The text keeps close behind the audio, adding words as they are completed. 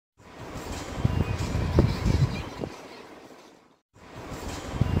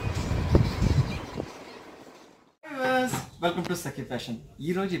Welcome to Sakhi fashion.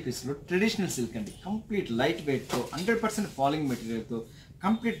 ఈ రోజు episode traditional silk అండి. కంప్లీట్ లైట్ వెయిట్ తో 100% ఫాలింగ్ మెటీరియల్ తో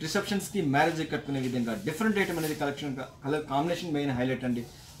కంప్లీట్ రిసెప్షన్స్ కి మ్యారేజ్ కట్టుకునే విధంగా డిఫరెంట్ ఐటమ్ అనేది collection colour combination main highlight అండి.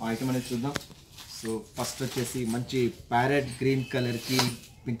 ఆ ఐటమ్ అనేది చూద్దాం. సో ఫస్ట్ వచ్చేసి మంచి ప్యారెట్ గ్రీన్ కలర్ కి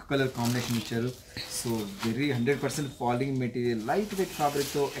పింక్ కలర్ కాంబినేషన్ ఇచ్చారు. So very 100% falling material light weight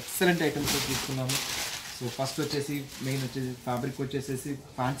fabric తో ఎక్సలెంట్ ఐటమ్స్ తీసుకున్నాము. సో ఫస్ట్ వచ్చేసి మెయిన్ వచ్చేసి ఫ్యాబ్రిక్ వచ్చేసేసి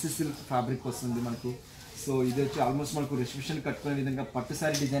ఫ్యాన్సీ సిల్క్ ఫ్యాబ్రిక్ వస్తుంది మనకు. సో ఇది వచ్చి ఆల్మోస్ట్ మనకు రిసెప్షన్ కట్టుకునే విధంగా పట్టు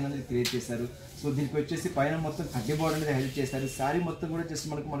శారీ డిజైన్ అనేది క్రియేట్ చేశారు. సో దీనికి వచ్చేసి పైన మొత్తం కడ్డీ బార్డర్ అనేది హైలైట్ చేశారు. శారీ మొత్తం కూడా జస్ట్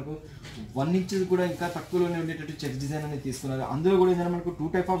మనకు 1 ఇంచ్ కూడా ఇంకా తక్కువలోనే ఉండేటట్టు చెక్ డిజైన్ అనేది తీసుకున్నారు. అందులో కూడా ఏంటంటే మనకు 2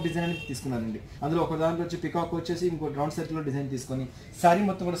 టైప్ ఆఫ్ డిజైన్ అనేది తీసుకున్నారండి. అందులో ఒక దాంట్లో వచ్చి పికాక్ వచ్చేసి ఇంకో రౌండ్ సర్కిల్లో డిజైన్ తీసుకొని శారీ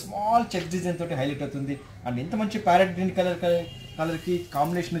మొత్తం కూడా స్మాల్ చెక్ డిజైన్ తోటి హైలైట్ అవుతుంది. అండ్ ఇంత మంచి ప్యారెట్ గ్రీన్ కలర్కి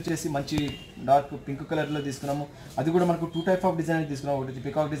కాంబినేషన్ వచ్చేసి మంచి డార్క్ పింక్ కలర్లో తీసుకున్నాము. అది కూడా మనకు 2 టైప్ ఆఫ్ డిజైన్ తీసుకున్నాము. ఒకటి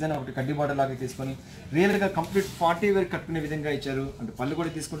పికాక్ డిజైన్, ఒకటి కడ్డీ బార్డర్ లాగా తీసుకొని రియల్గా కంప్లీట్ 40 వేర్ కట్టుకునే విధంగా ఇచ్చారు. అంటే పళ్ళు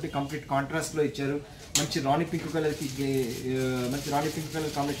కూడా తీసుకుంటే కంప్లీట్ కాంట్రాస్ట్లో ఇచ్చారు. మంచి రాణి పింక్ కలర్కి మంచి రాణి పింక్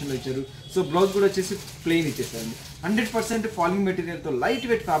కలర్ కాంబినేషన్లో ఇచ్చారు. సో బ్లౌజ్ కూడా వచ్చేసి ప్లెయిన్ ఇచ్చేసారండి. 100% ఫాలింగ్ మెటీరియల్తో లైట్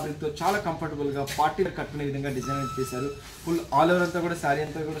వెయిట్ ఫ్యాబ్రిక్తో చాలా కంఫర్టబుల్గా 40 వేర్ కట్టుకునే విధంగా డిజైన్ చేశారు. ఫుల్ ఆల్ ఓవర్ అంతా కూడా శారీ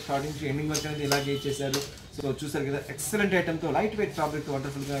అంతా కూడా స్టార్టింగ్ నుంచి ఎండింగ్ వరకు అనేది ఇలాగే ఇచ్చేసారు. సో చూసారు కదా, ఎక్సలెంట్ ఐటమ్తో లైట్ వెయిట్ ఫ్యాబ్రిక్తో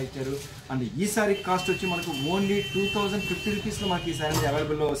వండర్ఫుల్గా ఇచ్చారు. అండ్ ఈ సారీ కాస్ట్ వచ్చి మనకు ఓన్లీ 2050 రూపీస్లో మనకి ఈ సారీ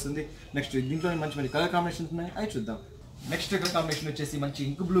అవైలబుల్లో వస్తుంది. నెక్స్ట్ దీంట్లో మంచి మంచి కలర్ కాంబినేషన్స్ ఉన్నాయి, అవి చూద్దాం. నెక్స్ట్ కలర్ కాంబినేషన్ వచ్చేసి మంచి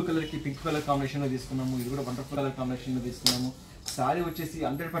ఇంక్ బ్లూ కలర్కి పింక్ కలర్ కాంబినేషన్లో తీసుకున్నాము. ఇది కూడా వండర్ఫుల్ కలర్ కాంబినేషన్లో తీసుకున్నాము. సారీ వచ్చేసి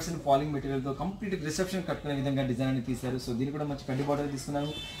 100% ఫాలింగ్ మెటీరియల్తో కంప్లీట్ రిసెప్షన్ కట్టుకునే విధంగా డిజైన్ అని తీశారు. సో దీన్ని కూడా మంచి కడ్డీ బార్డర్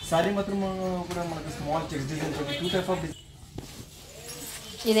తీసుకున్నాము. సారీ మాత్రం కూడా మనకు small checks design 2 type of design.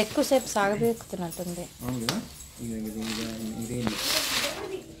 ఇది ఎక్కువసేపు సాగబెక్కుతున్నట్టుంది. అవును కదా, ఇదే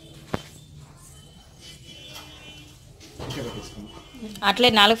అట్లే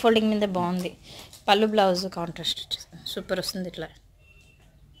 4 ఫోల్డింగ్ మీద బాగుంది. పళ్ళు బ్లౌజ్ కాంట్రాస్ట్ సూపర్ వస్తుంది. ఇట్లా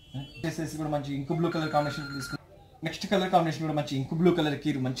చేసేసి కూడా మంచి ఇంక్ బ్లూ కలర్ కాంబినేషన్ తీసుకున్నాం. నెక్స్ట్ కలర్ కాంబినేషన్ కూడా మంచి ఇంక్ బ్లూ కలర్కి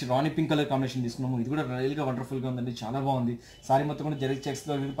మంచి రాణి పింక్ కలర్ కాంబినేషన్ తీసుకున్నాము. ఇది కూడా రియల్గా వండర్ఫుల్గా ఉందండి, చాలా బాగుంది. సారీ మొత్తం కూడా జరీ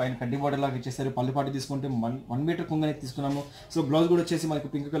చెక్స్లో పైన కడ్డీ బార్డర్ లాగా ఇచ్చేసారు. పళ్ళు పాటు తీసుకుంటే 1 మీటర్ కుంగనే తీసుకున్నాము. సో బ్లౌజ్ కూడా వచ్చేసి మనకి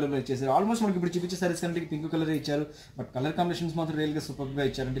పింక్ కలర్లో ఇచ్చేసారు. ఆల్మోస్ట్ మనకి ఇప్పుడు చూపించే సారీస్ కంటే పింక్ కలర్ ఇచ్చారు. బట్ కలర్ కాంబినేషన్స్ మాత్రం రియల్గా సూపర్గా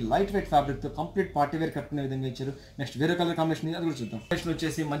ఇచ్చారండి. Light weight ఫ్యాబ్రిక్తో complete party wear కట్టుకునే విధంగా ఇచ్చారు. నెక్స్ట్ వేరే కలర్ కాంబినేషన్ అది కూడా చూద్దాం. నెక్స్ట్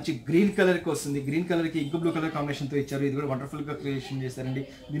వచ్చేసి మంచి గ్రీన్ కలర్కి వస్తుంది. గ్రీన్ కలర్కి ఇంక్ బ్లూ కలర్ కాంబినేషన్తో ఇచ్చారు. ఇది కూడా వండర్ఫుల్గా క్రియేషన్ చేశారండి.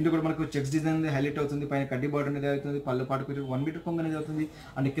 దీంట్లో కూడా మనకు చెక్స్ డిజైన్ అనేది హైలైట్ అవుతుంది. పైన కడ్డీ బార్డర్ అనేది అవుతుంది. పళ్ళు పాటు 1 మీటర్ కొంగ అనేది అవుతుంది.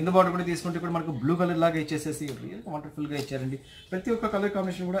 అండ్ కింద బార్డర్ కూడా తీసుకుంటే కూడా మనకు బ్లూ కలర్ లాగా ఇచ్చేసేసి రియల్ వండర్ఫుల్గా ఇచ్చారండి. ప్రతి ఒక్క కలర్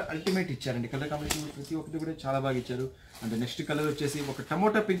కాంబినేషన్ కూడా అల్టిమేట్ ఇచ్చారండి. కలర్ కాంబినేషన్ ప్రతి ఒక్కటి కూడా చాలా బాగా ఇచ్చారు. అంటే నెక్స్ట్ కలర్ వచ్చేసి ఒక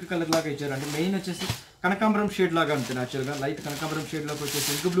టమోటా పింక్ కలర్ లాగా ఇచ్చారు. అంటే మెయిన్ వచ్చేసి కనకాంబరం షేడ్ లాగా ఉంటుంది. యాక్చువల్గా లైట్ కనకాంబరం షేడ్ లాగా వచ్చేసి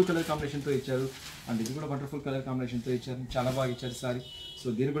ఇంక్ బ్లూ కలర్ కాంబినేషన్తో ఇచ్చారు. అండ్ ఇది కూడా వండర్ఫుల్ కలర్ కాంబినేషన్తో ఇచ్చారు. చాలా బాగా ఇచ్చారు సారీ.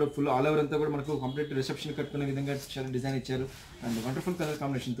 సో దీన్ని కూడా ఫుల్ ఆల్ ఓవర్ అంతా కూడా మనకు కంప్లీట్ రిసెప్షన్ కట్టుకునే విధంగా డిజైన్ ఇచ్చారు. అండ్ వండర్ఫుల్ కలర్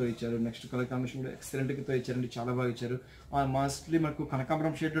కాంబినేషన్తో ఇచ్చారు. నెక్స్ట్ కలర్ కాంబినేషన్ కూడా ఎక్సలెంట్తో ఇచ్చారండి, చాలా బాగా ఇచ్చారు. మోస్ట్లీ మనకు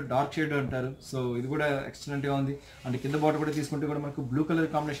కనకాంబరం షేడ్ డార్క్ షేడ్ అంటారు. సో ఇది కూడా ఎక్సలెంట్గా ఉంది. అండ్ కింద బార్డర్ కూడా తీసుకుంటే కూడా మనకు బ్లూ కలర్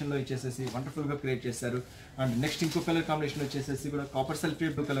కాంబినేషన్లో ఇచ్చేసేసి వండర్ఫుల్గా క్రియేట్ చేశారు. అండ్ నెక్స్ట్ ఇంకో కలర్ కాంబినేషన్ వచ్చేసేసి కూడా కాపర్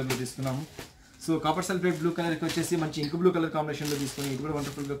సల్ఫేట్ బ్లూ కలర్లో తీసుకున్నాము. సో కాపర్ సల్ఫేట్ బ్లూ కలర్కి వచ్చేసి మంచి ఇంక్ బ్లూ కలర్ కాంబినేషన్లో తీసుకొని ఇది కూడా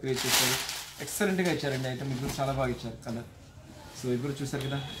వండర్ఫుల్గా క్రియేట్ చేశారు. ఎక్సలెంట్గా ఇచ్చారండి ఐటమ్. ఇది కూడా చాలా బాగా ఇచ్చారు కలర్. సో ఇది కూడా చూసారు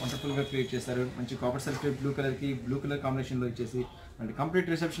కదా, వండర్ఫుల్గా క్రియేట్ చేశారు. మంచి కాపర్ సల్ఫేట్ బ్లూ కలర్కి బ్లూ కలర్ కాంబినేషన్లో ఇచ్చేసి అంటే కంప్లీట్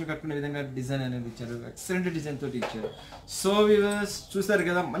రిసెప్షన్ కట్టుకునే విధంగా డిజైన్ అనేది ఇచ్చారు. ఎక్సలెంట్ డిజైన్ తోటి ఇచ్చారు. సో వ్యూవర్స్ చూసారు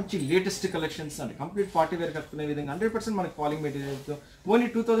కదా, మంచి లేటెస్ట్ కలెక్షన్స్ అంటే కంప్లీట్ పార్టీ వేర్ కట్టుకునే విధంగా 100% మనకి ఫాలింగ్ మెటీరియల్తో ఓన్లీ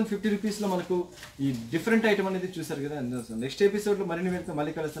 2050 రూపీస్లో మనకు ఈ డిఫరెంట్ ఐటమ్ అనేది చూసారు కదా. నెక్స్ట్ ఎపిసోడ్లో మరిన్ని వేరుతో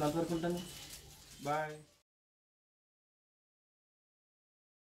మళ్ళీ కలుస్తాను. అంతవరకు ఉంటాను, బాయ్.